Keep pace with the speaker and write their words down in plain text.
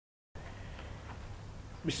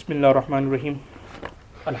Bismillah ar-Rahman ar-Rahim.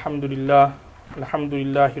 Alhamdulillah.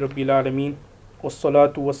 Alhamdulillahi Rabbil Alameen.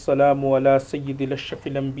 Wassalatu wassalamu ala Sayyidil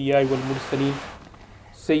Ashrafil Anbiya wal Mursaleen.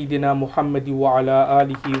 Sayyidina Muhammadi wa ala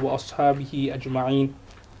alihi wa ashabihi ajma'een.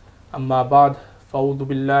 Amma ba'd. Fa'udhu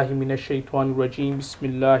billahi minash shaitanir rajim.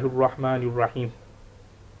 Bismillahir Rahmanir Rahim.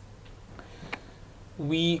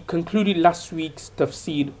 We concluded last week's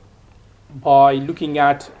tafsir by looking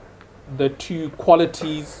at the two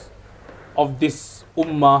qualities of this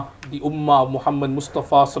ummah, the ummah of Muhammad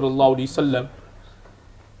Mustafa sallallahu alaihi wasallam.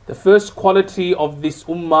 The first quality of this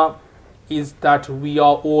ummah is that we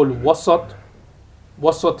are all wasat.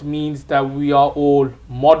 Wasat means that we are all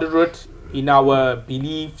moderate in our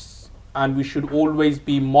beliefs, and we should always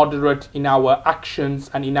be moderate in our actions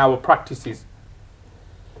and in our practices.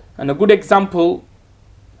 And a good example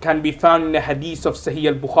can be found in the hadith of Sahih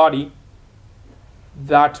al-Bukhari,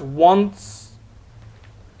 that once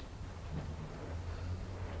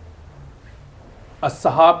a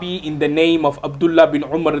Sahabi in the name of Abdullah bin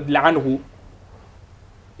Umar anhu,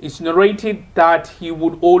 is narrated that he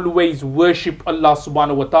would always worship Allah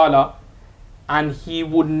subhanahu wa ta'ala, and he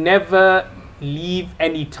would never leave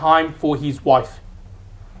any time for his wife.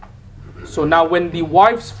 So now when the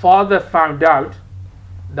wife's father found out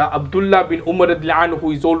that Abdullah bin Umar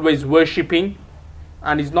anhu is always worshipping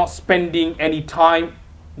and is not spending any time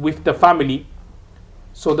with the family,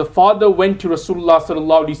 so the father went to Rasulullah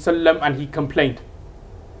sallallahu alaihi wasallam and he complained.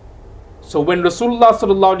 So when Rasulullah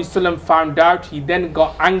sallallahu alaihi wasallam found out, he then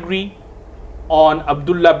got angry on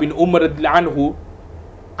Abdullah bin Umar anhu,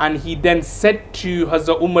 and he then said to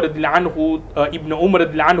Hazrat Umar anhu, Ibn Umar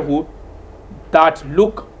anhu, that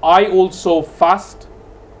look, I also fast,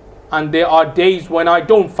 and there are days when I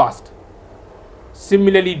don't fast.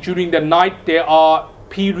 Similarly, during the night there are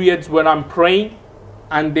periods when I'm praying,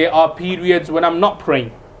 and there are periods when I'm not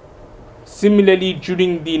praying. Similarly,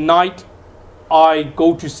 during the night I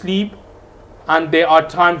go to sleep, and there are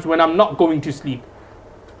times when I'm not going to sleep.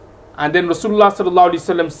 And then Rasulullah sallallahu alaihi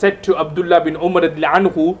wasallam said to Abdullah bin Umar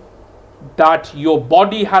anhu that your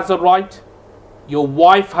body has a right, your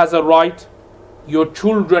wife has a right, your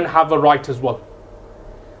children have a right as well.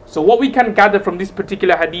 So what we can gather from this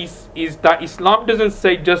particular hadith is that Islam doesn't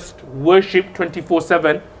say just worship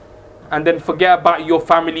 24/7 and then forget about your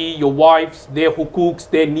family, your wives, their hukuks,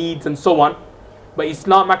 their needs and so on. But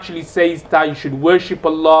Islam actually says that you should worship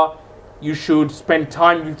Allah, you should spend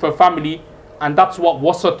time with your family, and that's what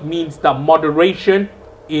wasat means, that moderation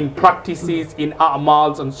in practices, in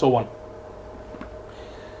a'mals and so on.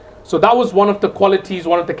 So that was one of the qualities,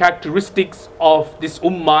 one of the characteristics of this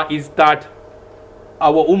ummah, is that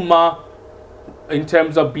our ummah, in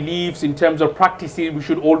terms of beliefs, in terms of practices, we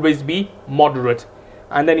should always be moderate.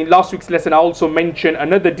 And then in last week's lesson I also mentioned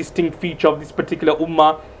another distinct feature of this particular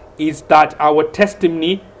ummah is that our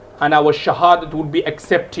testimony and our shahadat will be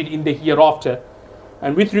accepted in the hereafter.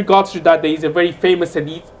 And with regards to that, there is a very famous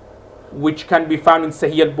hadith which can be found in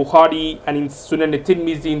Sahih al-Bukhari and in Sunan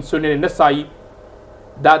al-Tirmidhi, in Sunan al-Nasa'i,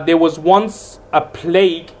 that there was once a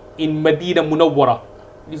plague in Medina Munawwara.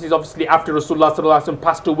 This is obviously after Rasulullah sallallahu alaihi wasallam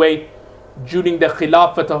passed away, during the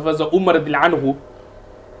khilafat of Hazrat Umar anhu,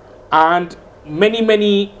 and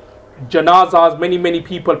many janazas, many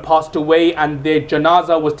people passed away and their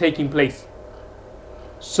janaza was taking place.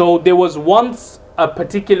 So there was once a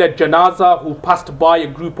particular janaza who passed by a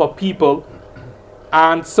group of people,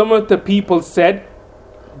 and some of the people said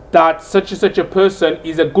that such and such a person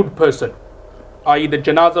is a good person, i.e. the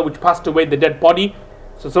janaza which passed away, the dead body.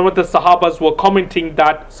 So some of the sahabas were commenting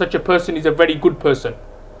that such a person is a very good person.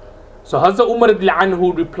 So Hazrat Umar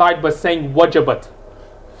anhu replied by saying wajabat.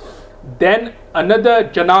 Then another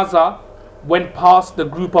janaza went past the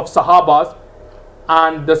group of sahabas,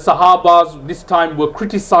 and the sahabas this time were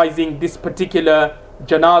criticizing this particular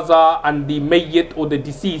janaza and the mayyit or the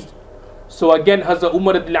deceased. So again Hazrat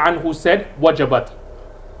Umar anhu said wajabat.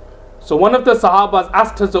 So one of the sahabas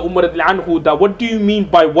asked Hazrat Umar anhu that what do you mean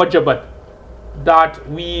by wajabat? That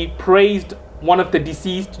we praised one of the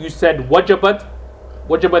deceased, you said wajabat.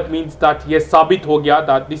 Wajabat means that yes, sabit ho gaya,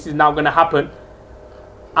 that this is now going to happen.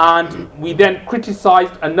 And we then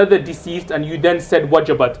criticized another deceased and you then said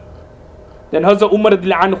wajabat. Then Hazrat Umar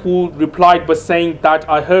anhu replied by saying that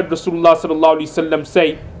I heard Rasulullah sallallahu alaihi wasallam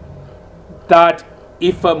say that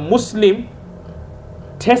if a Muslim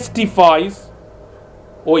testifies,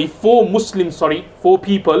 or if four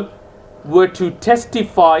people were to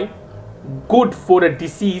testify good for a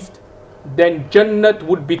deceased, then Jannat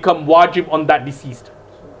would become wajib on that deceased.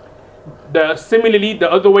 Similarly,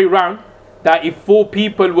 the other way around, that if four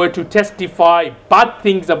people were to testify bad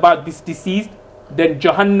things about this deceased, then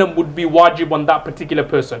Jahannam would be wajib on that particular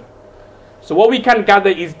person. So what we can gather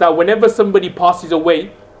is that whenever somebody passes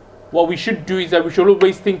away, what we should do is that we should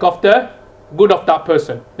always think of the good of that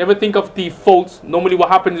person. Never think of the faults. Normally what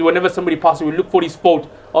happens is whenever somebody passes, we look for his fault.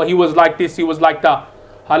 Or he was like this, he was like that.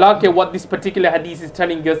 Halakha, what this particular hadith is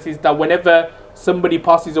telling us is that whenever somebody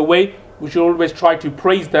passes away, we should always try to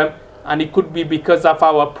praise them. And it could be because of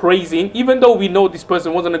our praising, even though we know this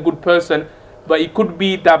person wasn't a good person, but it could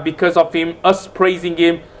be that because of him, us praising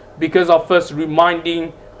him, because of us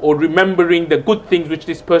reminding or remembering the good things which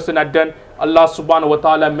this person had done, Allah subhanahu wa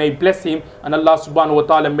ta'ala may bless him, and Allah subhanahu wa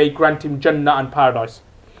ta'ala may grant him Jannah and paradise.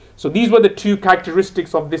 So these were the two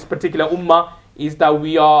characteristics of this particular ummah, is that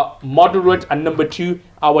we are moderate, and number two,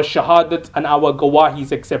 our shahadat and our gawahi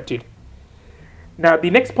is accepted. Now the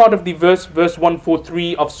next part of the verse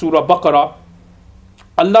 143 of Surah Baqarah,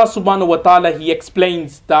 Allah subhanahu wa ta'ala, he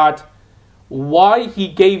explains that why he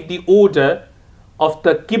gave the order of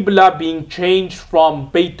the Qibla being changed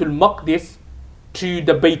from Baytul Maqdis to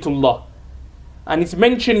the Baytullah. And it's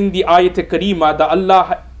mentioned in the Ayat Karima that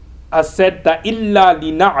Allah has said that إِلَّا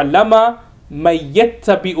لِنَعْلَمَ مَنْ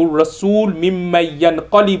يَتَّبِعُ الرَّسُولِ مِمَّنْ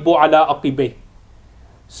يَنْقَلِبُ عَلَىٰ عَقِبَيْهِ,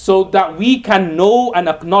 so that we can know and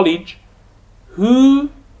acknowledge who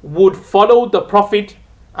would follow the Prophet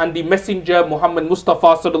and the Messenger Muhammad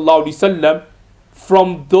Mustafa sallallahu alaihi wasallam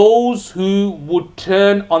from those who would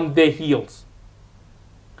turn on their heels.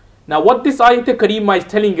 Now what this ayat karima is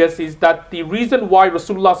telling us is that the reason why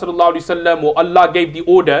Rasulullah sallallahu alaihi wasallam or Allah gave the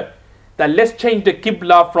order that let's change the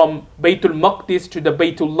Qibla from Baytul Maqdis to the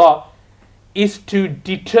Baytullah is to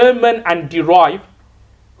determine and derive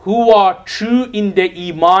who are true in their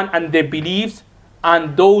iman and their beliefs,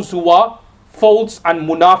 and those who are false and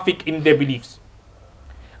munafiq in their beliefs.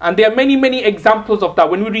 And there are many examples of that.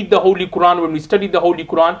 When we read the Holy Quran, when we study the Holy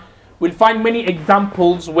Quran, we'll find many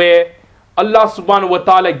examples where Allah subhanahu wa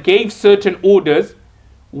ta'ala gave certain orders,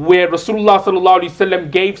 where Rasulullah sallallahu alaihi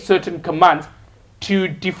wasallam gave certain commands to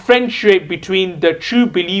differentiate between the true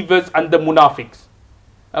believers and the munafiqs.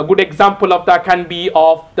 A good example of that can be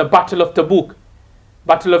of the Battle of Tabuk.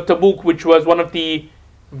 Battle of Tabuk, which was one of the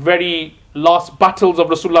very last battles of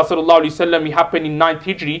Rasulullah sallallahu alaihi wasallam, it happened in 9th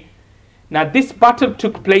Hijri. Now this battle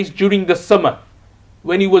took place during the summer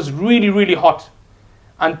when it was really hot.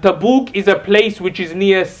 And Tabuk is a place which is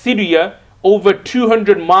near Syria, over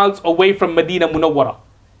 200 miles away from Medina Munawwara.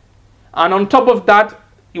 And on top of that,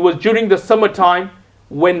 it was during the summertime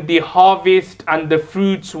when the harvest and the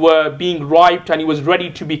fruits were being ripe and it was ready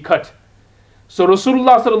to be cut. So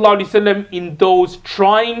Rasulullah sallallahu alaihi wasallam, in those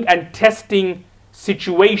trying and testing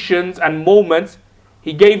situations and moments,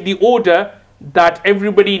 he gave the order that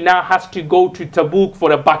everybody now has to go to Tabuk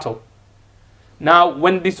for a battle. Now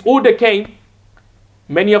when this order came,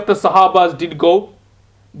 many of the Sahabas did go,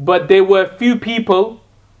 but there were few people,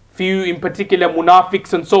 few in particular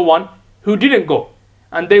munafiqs and so on, who didn't go.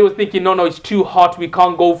 And they were thinking, no, it's too hot, we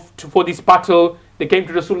can't go for this battle. They came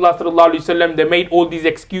to Rasulullah sallallahu alaihi wasallam, they made all these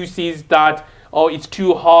excuses that, oh, it's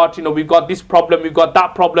too hot, we've got this problem, we've got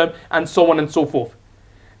that problem, and so on and so forth.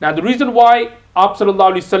 Now the reason why Abu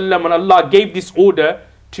sallallahu alaihi wasallam and Allah gave this order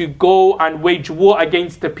to go and wage war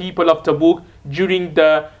against the people of Tabuk during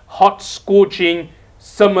the hot, scorching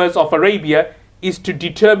summers of Arabia is to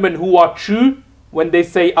determine who are true when they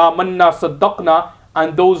say Amanna Saddaqna,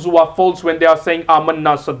 and those who are false when they are saying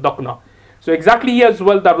Amanna Saddaqna. So exactly here as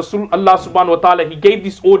well that Allah subhanahu wa ta'ala, he gave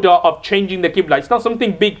this order of changing the Qibla. It's not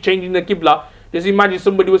something big, changing the Qibla. Just imagine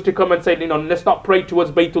somebody was to come and say, let's not pray towards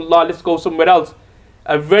Baytullah, let's go somewhere else.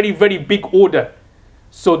 A very big order.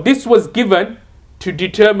 So this was given to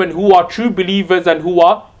determine who are true believers and who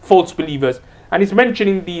are false believers. And it's mentioned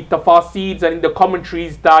in the tafasirs and in the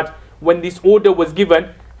commentaries that when this order was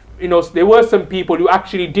given, there were some people who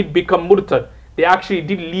actually did become murtad. They actually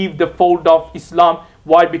did leave the fold of Islam.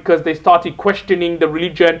 Why? Because they started questioning the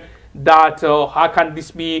religion, that how can this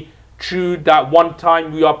be true that one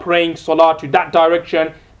time we are praying salah to that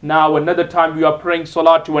direction, now another time we are praying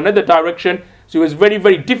salah to another direction. So it was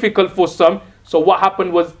very difficult for some. So what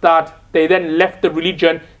happened was that they then left the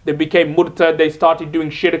religion, they became murtad, they started doing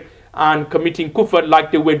shirk and committing kufr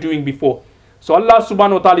like they were doing before. So Allah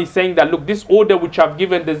subhanahu wa ta'ala is saying that, look, this order which I've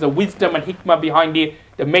given, there's a wisdom and hikmah behind it.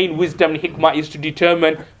 The main wisdom and hikmah is to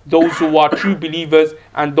determine those who are true believers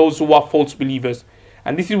and those who are false believers.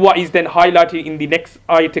 And this is what is then highlighted in the next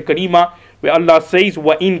ayat karima, where Allah says,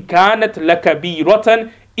 وَإِن كَانَتْ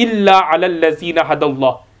لَكَبِيرَةً إِلَّا عَلَى الَّذِينَ هَدَى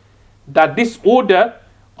اللَّهِ, that this order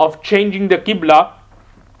of changing the Qibla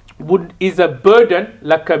is a burden,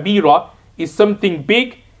 lakabira, is something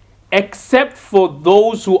big, except for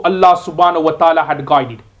those who Allah subhanahu wa ta'ala had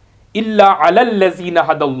guided. Illa ala allazina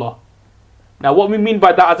hadallah. Now what we mean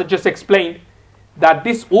by that, as I just explained, that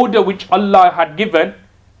this order which Allah had given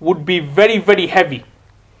would be very, very heavy,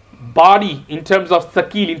 body in terms of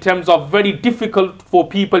thaqil, in terms of very difficult for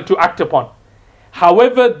people to act upon.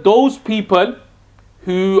 However, those people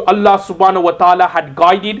who Allah subhanahu wa ta'ala had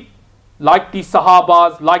guided, like the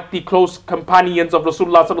Sahabas, like the close companions of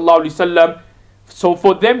Rasulullah sallallahu alaihi wasallam, so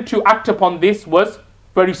for them to act upon this was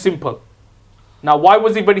very simple. Now, why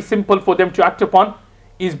was it very simple for them to act upon?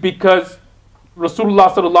 Is because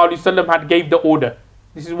Rasulullah sallallahu alaihi wasallam had gave the order.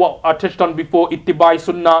 This is what I touched on before, ittibai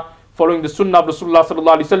sunnah, following the sunnah of Rasulullah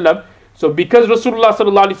sallallahu alaihi wasallam. So because Rasulullah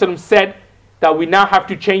sallallahu alaihi wasallam said that we now have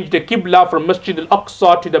to change the Qibla from Masjid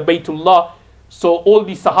al-Aqsa to the Baytullah, so all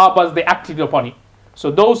the Sahabas, they acted upon it. So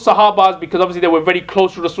those Sahabas, because obviously they were very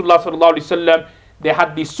close to Rasulullah sallallahu alaihi wasallam, they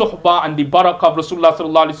had the suhbah and the barakah of Rasulullah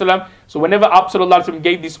sallallahu alaihi wasallam. So whenever Abu sallallahu alaihi wasallam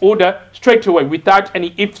gave this order, straight away, without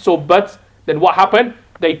any ifs or buts, then what happened?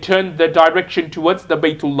 They turned the direction towards the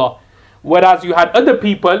Baytullah. Whereas you had other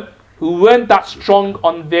people who weren't that strong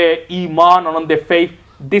on their iman and on their faith,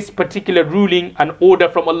 this particular ruling and order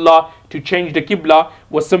from Allah to change the Qibla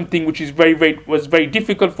was something which is very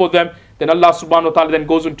difficult for them. Then Allah subhanahu wa ta'ala then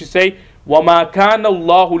goes on to say, وَمَا كَانَ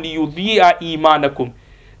اللَّهُ لِيُضِيعَ إِيمَانَكُمْ,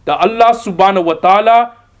 that Allah subhanahu wa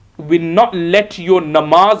ta'ala will not let your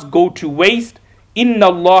namaz go to waste. Inna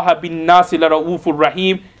Allah bin nasi la ra'ufur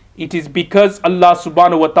rahim. It is because Allah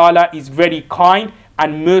subhanahu wa ta'ala is very kind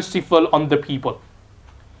and merciful on the people.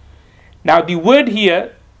 Now the word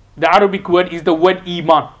here, the Arabic word, is the word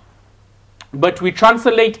iman, but we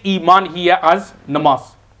translate iman here as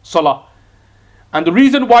namaz, salah. And the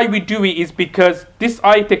reason why we do it is because this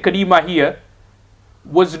ayat karima here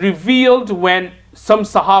was revealed when some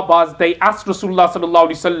Sahabas, they asked Rasulullah sallallahu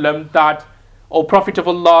alaihi wasallam that, O Prophet of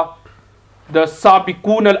Allah, the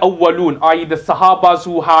Sabiqun al-Awwalun, i.e. the Sahabas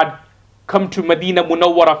who had come to Medina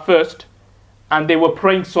Munawwara first, and they were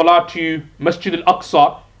praying salah to Masjid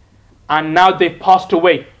al-Aqsa, and now they've passed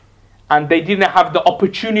away, and they didn't have the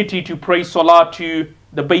opportunity to pray salah to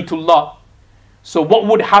the Baytullah. So what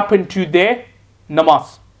would happen to their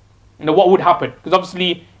namaz? You know, what would happen? Because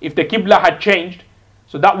obviously, if the Qibla had changed,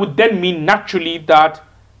 so that would then mean naturally that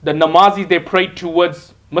the namazis they prayed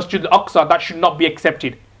towards Masjid al-Aqsa, that should not be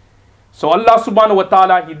accepted. So Allah subhanahu wa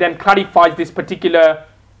ta'ala, He then clarifies this particular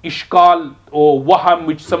ishkal or waham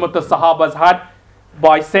which some of the Sahabas had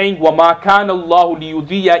by saying, وَمَا كَانَ اللَّهُ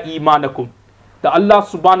لِيُضِيعَ إِيمَانَكُمْ, that Allah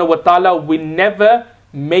subhanahu wa ta'ala will never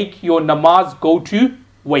make your namaz go to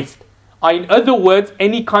waste. In other words,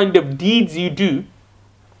 any kind of deeds you do,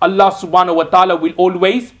 Allah subhanahu wa ta'ala will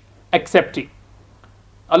always accept it.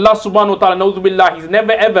 Allah subhanahu wa ta'ala, na'udhu billah, He's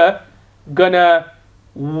never ever gonna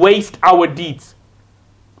waste our deeds.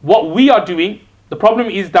 What we are doing, the problem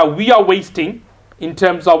is that we are wasting in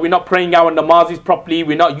terms of we're not praying our namazis properly,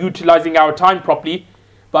 we're not utilizing our time properly.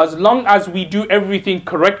 But as long as we do everything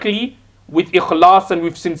correctly, with ikhlas and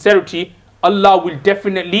with sincerity, Allah will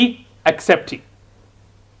definitely accept it.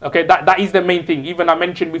 Okay, that is the main thing. Even I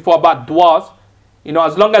mentioned before about du'as. You know,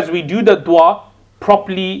 as long as we do the dua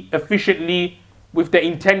properly, efficiently, with the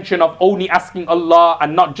intention of only asking Allah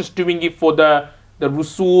and not just doing it for the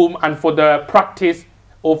rusum and for the practice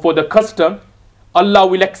or for the custom, Allah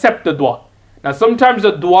will accept the dua. Now sometimes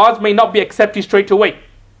the duas may not be accepted straight away.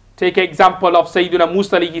 Take an example of Sayyidina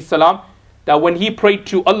Musa alayhi salam, that when he prayed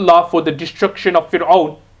to Allah for the destruction of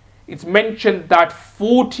Fir'aun, it's mentioned that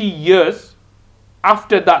 40 years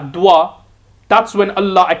after that dua, that's when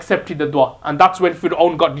Allah accepted the dua, and that's when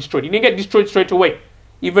Fir'aun got destroyed. He didn't get destroyed straight away.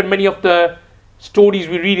 Even many of the stories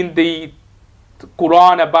we read in the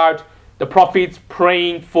Quran about the prophets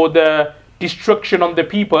praying for the destruction of the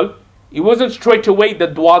people, it wasn't straight away the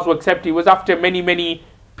duas were accepted. It was after many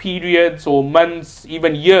periods or months,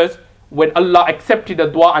 even years, when Allah accepted the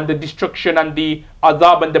dua and the destruction and the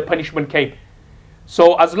azab and the punishment came.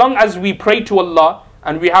 So as long as we pray to Allah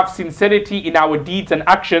and we have sincerity in our deeds and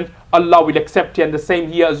actions, Allah will accept it. And the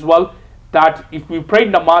same here as well, that if we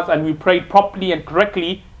prayed namaz and we prayed properly and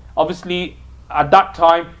correctly, obviously at that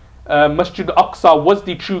time Masjid al-Aqsa was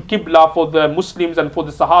the true Qibla for the Muslims and for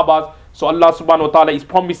the Sahabas. So Allah subhanahu wa ta'ala is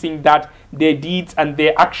promising that their deeds and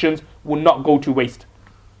their actions will not go to waste.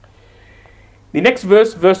 The next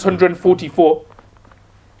verse, verse 144,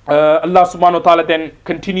 Allah subhanahu wa ta'ala then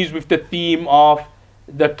continues with the theme of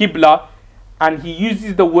the Qibla, and He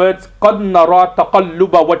uses the words قَدْ نَرَى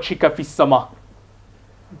تَقَلُّبَ وَجْهِكَ فِي السَّمَاءِ,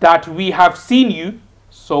 that we have seen you.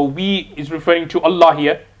 So we is referring to Allah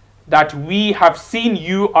here, that we have seen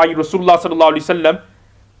you, i.e. Rasulullah sallallahu alaihi wasallam,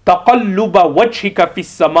 تَقَلُّبَ وَجْهِكَ فِي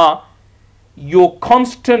السَّمَاءِ, your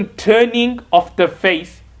constant turning of the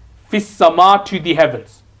face, فِي السَّمَاءِ, to the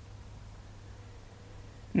heavens.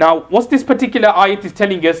 Now, what this particular ayat is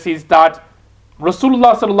telling us is that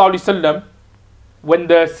Rasulullah sallallahu alaihi wasallam, when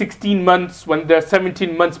the 16 months, when the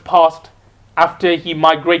 17 months passed after he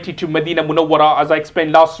migrated to Medina Munawwara, as I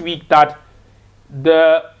explained last week, that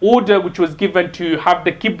the order which was given to have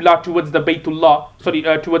the Qibla towards the Baytullah,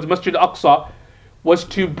 towards Masjid Aqsa, was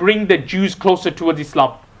to bring the Jews closer towards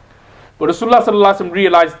Islam. But Rasulullah sallallahu alaihi wasallam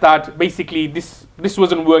realized that basically this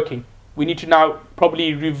wasn't working. We need to now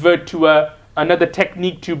probably revert to another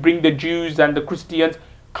technique to bring the Jews and the Christians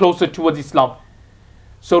closer towards Islam.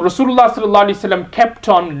 So Rasulullah sallallahu alaihi wasallam kept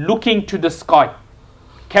on looking to the sky,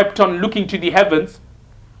 kept on looking to the heavens.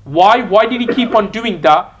 Why? Why did he keep on doing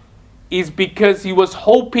that? Is because he was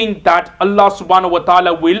hoping that Allah subhanahu wa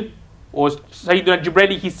ta'ala will, or Sayyidina Jibreel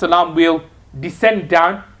alayhi salam will descend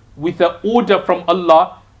down with an order from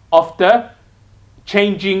Allah of the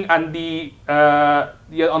changing and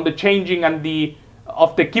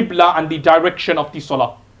of the Qibla and the direction of the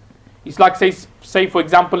Salah. It's like say for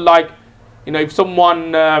example, like, you know, if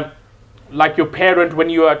someone like your parent, when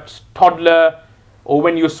you're a toddler or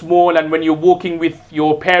when you're small and when you're walking with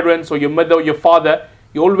your parents or your mother or your father,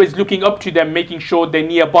 you're always looking up to them, making sure they're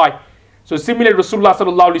nearby. So similarly, Rasulullah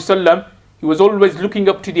sallallahu alaihi wasallam, he was always looking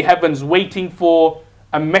up to the heavens, waiting for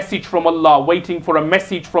a message from Allah, waiting for a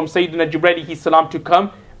message from Sayyidina Jibreel alayhi salam to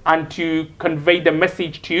come and to convey the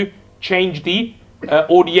message to change the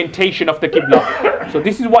orientation of the Qibla. So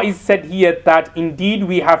this is what is said here, that indeed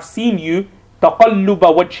we have seen you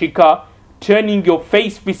taqalluba wajhika, turning your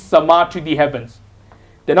face fis sama, to the heavens.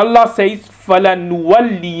 Then Allah says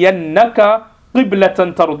فَلَنُوَلِّيَنَّكَ قِبْلَةً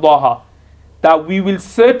تَرْضَاهَا, that we will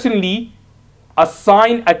certainly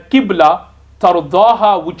assign a Qibla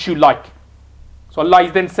tardaha, which you like. So Allah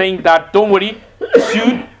is then saying that don't worry,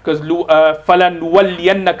 soon, because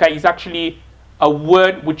فَلَنُوَلِّيَنَّكَ is actually a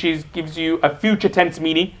word which gives you a future tense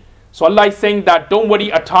meaning. So Allah is saying that don't worry,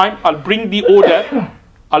 a time I'll bring the order,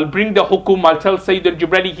 I'll bring the hukum, I'll tell Sayyidina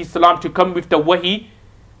Jibreel alayhi salam to come with the wahi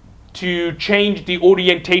to change the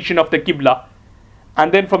orientation of the Qibla.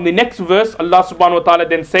 And then from the next verse, Allah subhanahu wa ta'ala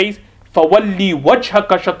then says, فَوَلِّي وَجْهَكَ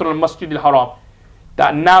شَطْرَ الْمَسْجِدِ الْحَرَامِ,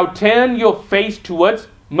 that now turn your face towards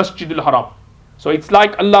Masjid al-Haram. So it's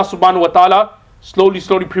like Allah subhanahu wa ta'ala slowly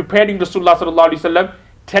preparing Rasulullah sallallahu alaihi wasallam,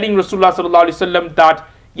 telling Rasulullah sallallahu alaihi wasallam that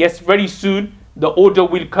yes, very soon the order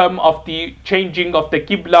will come of the changing of the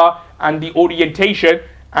Qibla and the orientation,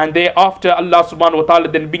 and thereafter Allah subhanahu wa ta'ala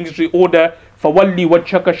then brings the order, فَوَلِّي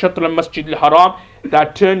وَجْهَكَ شَطْرَ الْمَسْجِدِ الْحَرَامِ,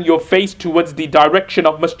 that turn your face towards the direction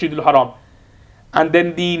of Masjid al-Haram. And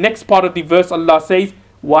then the next part of the verse, Allah says,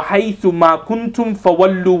 وَحَيْثُ مَا كُنْتُمْ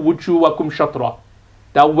فَوَلُّوا وُجُوهَكُمْ شَطْرًا,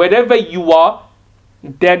 that wherever you are,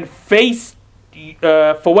 then face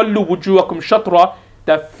فَوَلُّوا وُجُوهَكُمْ شَطْرًا,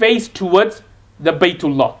 that face towards the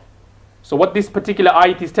Baytullah. So what this particular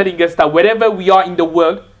ayat is telling us, that wherever we are in the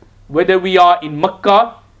world, whether we are in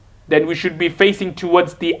Makkah, then we should be facing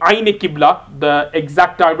towards the Ayn Qibla, the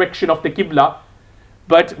exact direction of the Qibla.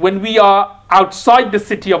 But when we are outside the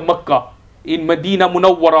city of Makkah, in Medina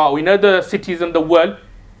Munawwara or in other cities in the world,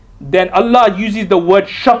 then Allah uses the word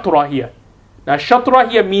shatra here. Now shatra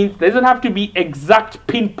here means there doesn't have to be exact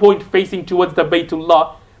pinpoint facing towards the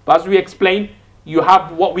Baytullah, but as we explained, you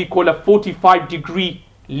have what we call a 45-degree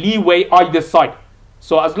leeway either side.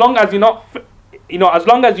 So as long as you're not, as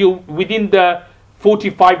long as you're within the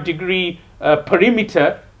 45-degree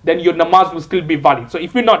perimeter, then your namaz will still be valid. So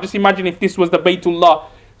if you're not, just imagine if this was the Baytullah.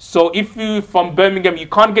 So if you from Birmingham, you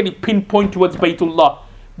can't get it pinpoint towards Baytullah,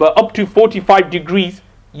 but up to 45 degrees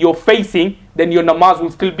you're facing, then your namaz will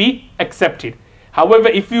still be accepted. However,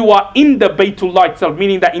 if you are in the Baytullah itself,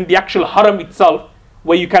 meaning that in the actual haram itself,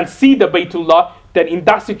 where you can see the Baytullah, then in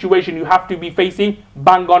that situation you have to be facing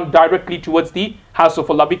bang on directly towards the house of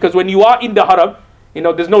Allah. Because when you are in the haram,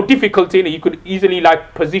 there's no difficulty in it. You could easily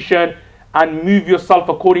position and move yourself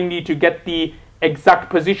accordingly to get the exact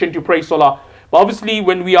position to pray salah. But obviously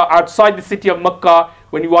when we are outside the city of Makkah,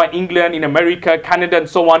 when you are in England, in America, Canada and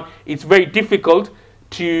so on, it's very difficult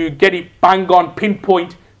to get it bang on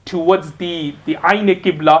pinpoint towards the Ayn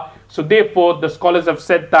Qibla. So therefore the scholars have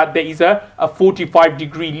said that there is a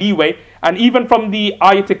 45-degree leeway. And even from the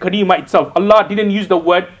Ayat Karima itself, Allah didn't use the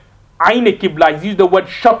word Ayn Qibla, He used the word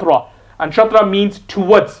Shatra. And Shatra means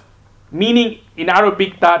towards, meaning in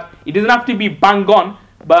Arabic that it doesn't have to be bang on,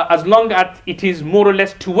 but as long as it is more or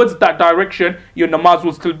less towards that direction, your namaz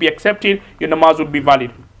will still be accepted, your namaz will be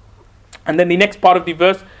valid. And then the next part of the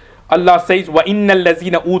verse, Allah says, وَإِنَّ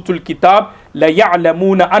الَّذِينَ أُوتُوا الْكِتَابَ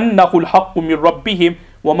لَيَعْلَمُونَ أَنَّهُ الْحَقُّ مِنْ رَبِّهِمْ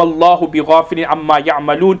وَمَا اللَّهُ بِغَافِلٍ عَمَّا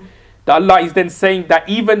يَعْمَلُونَ. That Allah is then saying that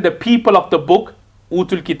even the people of the book,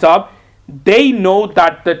 Utul Kitab, they know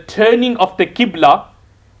that the turning of the Qibla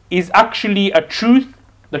is actually a truth,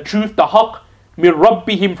 the haqq, min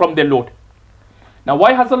Rabbihim, from their Lord. Now,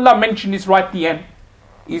 why has Allah mentioned this right at the end?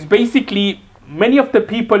 Is basically many of the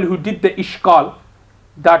people who did the ishkal,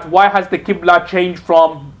 that why has the Qibla changed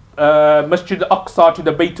from Masjid al-Aqsa to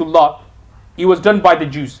the Baytullah, it was done by the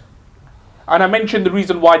Jews. And I mentioned the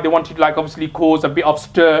reason why they wanted to, like, obviously cause a bit of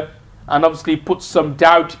stir and obviously put some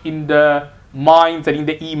doubt in the minds and in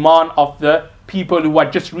the iman of the people who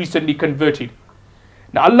had just recently converted.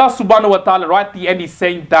 Now Allah subhanahu wa ta'ala right at the end is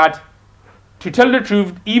saying that, to tell the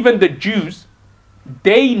truth, even the Jews,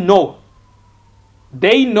 they know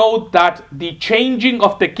that the changing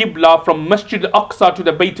of the Qibla from Masjid al-Aqsa to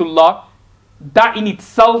the Baytullah, that in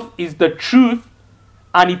itself is the truth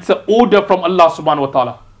and it's an order from Allah subhanahu wa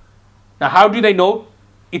ta'ala. Now how do they know?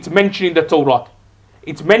 It's mentioned in the Torah.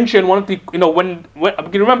 It's mentioned, one of the, when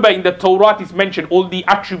remember in the Torah it's mentioned, all the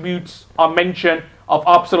attributes are mentioned of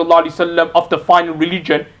Prophet sallallahu alaihi wasallam, of the final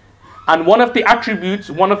religion. And one of the attributes,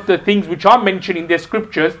 one of the things which are mentioned in their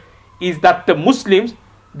scriptures is that the Muslims,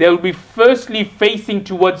 they'll be firstly facing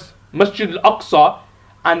towards Masjid al-Aqsa,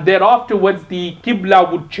 and thereafterwards the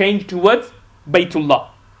Qibla would change towards Baytullah.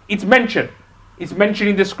 It's mentioned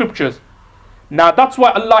in the scriptures. Now that's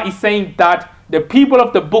why Allah is saying that the people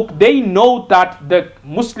of the book, they know that the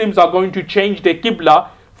Muslims are going to change their Qibla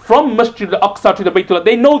from Masjid al-Aqsa to the Baytullah.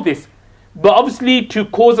 They know this. But obviously to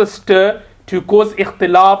cause a stir, to cause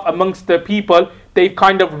ikhtilaf amongst the people, they've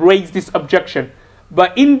kind of raised this objection.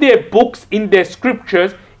 But in their books, in their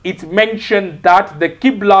scriptures, it's mentioned that the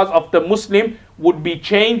Qiblas of the Muslim would be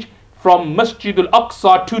changed from Masjid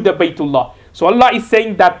al-Aqsa to the Baytullah. So Allah is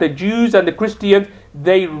saying that the Jews and the Christians,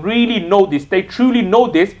 they really know this. They truly know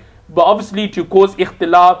this. But obviously to cause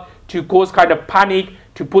ikhtilaf, to cause kind of panic,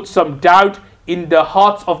 to put some doubt in the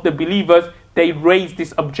hearts of the believers, they raise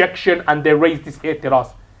this objection and they raise this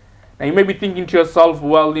i'tiraz. Now you may be thinking to yourself,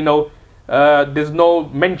 well, there's no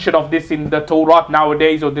mention of this in the Torah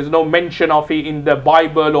nowadays, or there's no mention of it in the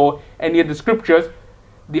Bible or any of the scriptures.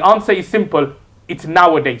 The answer is simple. It's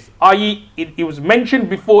nowadays. I.e., it was mentioned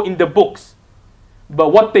before in the books.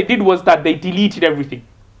 But what they did was that they deleted everything.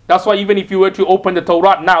 That's why even if you were to open the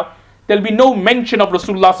Torah now, there'll be no mention of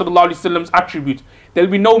Rasulullah sallallahu alaihi wasallam's attributes. There'll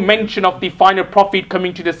be no mention of the final prophet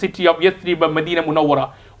coming to the city of Yathrib and Medina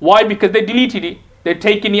Munawwara. Why? Because they deleted it. They're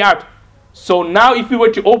taking it out. So now if you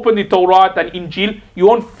were to open the Torah and Injil, you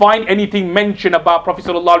won't find anything mentioned about Prophet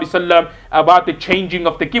sallallahu alaihi wasallam, about the changing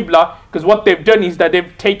of the Qibla, because what they've done is that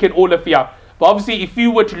they've taken all of it out. But obviously if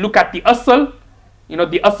you were to look at the Asl,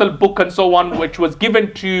 the Asl book and so on, which was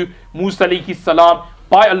given to Musa alayhi salam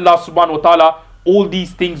by Allah subhanahu wa ta'ala, all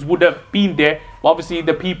these things would have been there. But obviously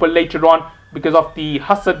the people later on, because of the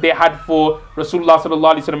hasad they had for Rasulullah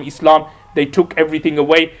sallallahu alaihi wasallam Islam, they took everything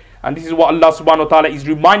away. And this is what Allah subhanahu wa ta'ala is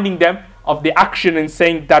reminding them of the action and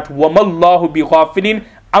saying that وَمَا اللَّهُ بِغَافِلٍ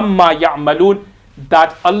أَمَّا يَعْمَلُونَ,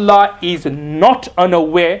 that Allah is not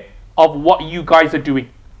unaware of what you guys are doing.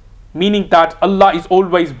 Meaning that Allah is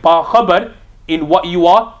always ba-khabar in what you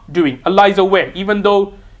are doing. Allah is aware, even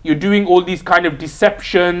though you're doing all these kind of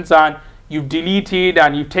deceptions and you've deleted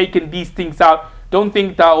and you've taken these things out. Don't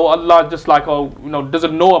think that Allah just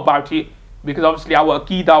doesn't know about it, because obviously our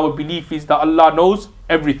aqeedah, our belief is that Allah knows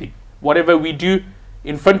everything. Whatever we do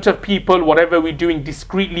in front of people, whatever we're doing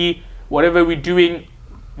discreetly, whatever we're doing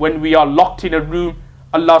when we are locked in a room,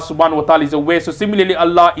 Allah subhanahu wa ta'ala is aware. So similarly,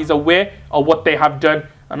 Allah is aware of what they have done,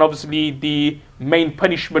 and obviously the main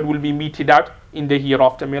punishment will be meted out in the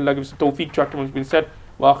hereafter. May Allah give us the tawfiq to act on what's been said.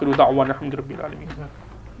 Wa akhiru da'wana alhamdulillahi rabbil alameen.